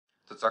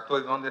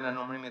përcaktoj vendin e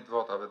numërimit të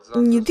votave.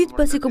 Një ditë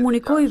pasi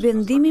komunikoi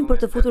vendimin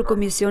për të futur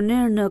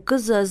komisionerë në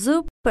KQZ,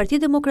 Partia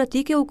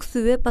Demokratike u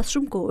kthye pas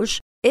shumë kohësh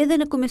edhe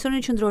në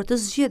Komisionin Qendror të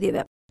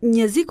Zgjedhjeve.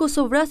 Njazi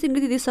Kosovrasti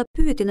ngriti disa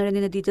pyetje në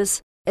rendin e ditës,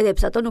 edhe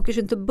pse ato nuk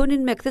kishin të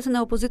bënin me kthesën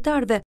e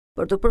opozitarzëve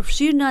për të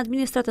përfshirë në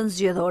administratën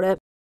zgjedhore.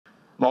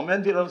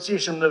 Momenti i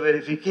rëndësishëm në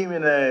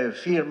verifikimin e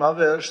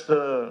firmave është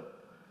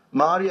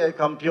marrja e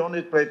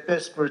kampionit prej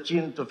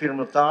 5% të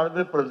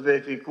firmëtarëve për të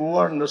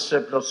verifikuar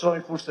nëse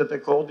plotësojnë kushtet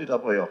e kodit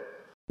apo jo.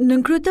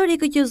 Nën kryetari i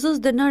KQZ-s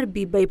Denar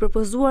Biba i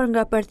propozuar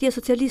nga Partia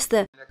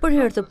Socialiste, për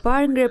herë të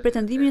parë ngre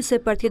pretendimin se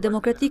Partia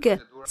Demokratike,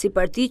 si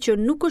parti që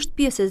nuk është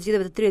pjesë e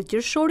zgjedhjeve të 30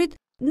 qershorit,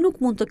 nuk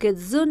mund të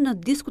ketë zënë në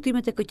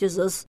diskutimet e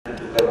KQZ-s.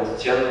 Duke mos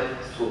qenë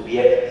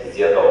subjekt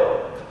zgjedhor,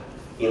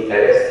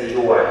 interesi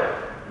juaj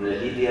në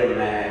lidhje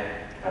me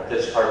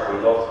atë çfarë po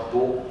ndodh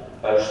këtu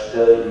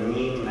është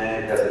një me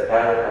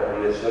gazetarët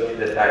apo me çdo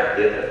qytetar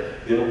tjetër.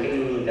 Ju nuk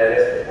keni një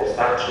interes të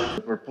posaçëm.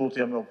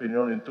 Përputhje me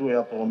opinionin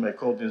tuaj apo me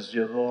kodin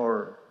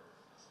zgjedhor,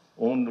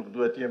 unë nuk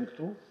duhet jem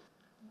këtu?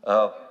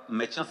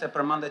 Me qënë se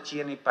përmandet që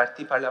jeni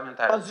parti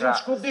parlamentare. Pa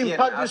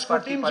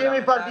diskutim që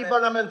jemi parti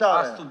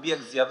parlamentare. Pas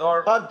subjekt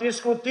zgjedhor. Pa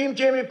diskutim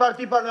që jemi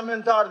parti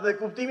parlamentare dhe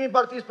kuptimi i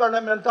partisë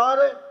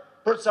parlamentare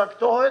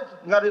përcaktohet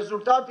nga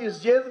rezultati i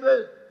zgjedhjeve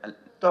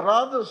të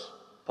radhës.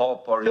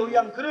 Por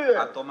janë kryer.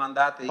 Ato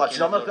mandate i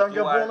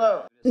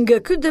Nga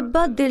ky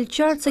debat del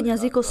qartë se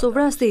Njazi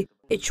Kosovrasti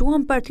e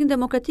quan Partinë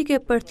Demokratike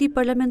parti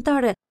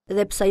parlamentare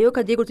dhe pse ajo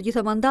ka djegur të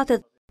gjitha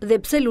mandatet dhe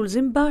pse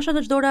Lulzim Basha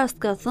në çdo rast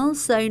ka thënë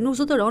se ai nuk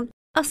zotëron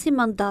asnjë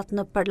mandat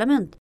në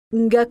parlament.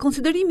 Nga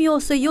konsiderimi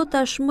ose jo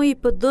tashmë i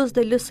PD-s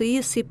dhe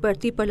LSI-s si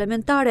parti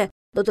parlamentare,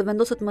 do të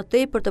vendoset më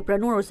tej për të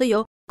pranuar ose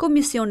jo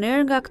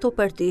komisionerë nga këto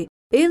parti.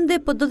 Ende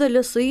PD dhe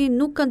LSI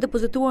nuk kanë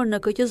depozituar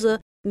në KQZ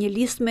një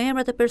listë me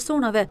emrat e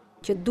personave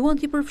që duan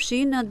t'i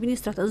përfshinë në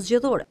administratën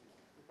zgjedhore.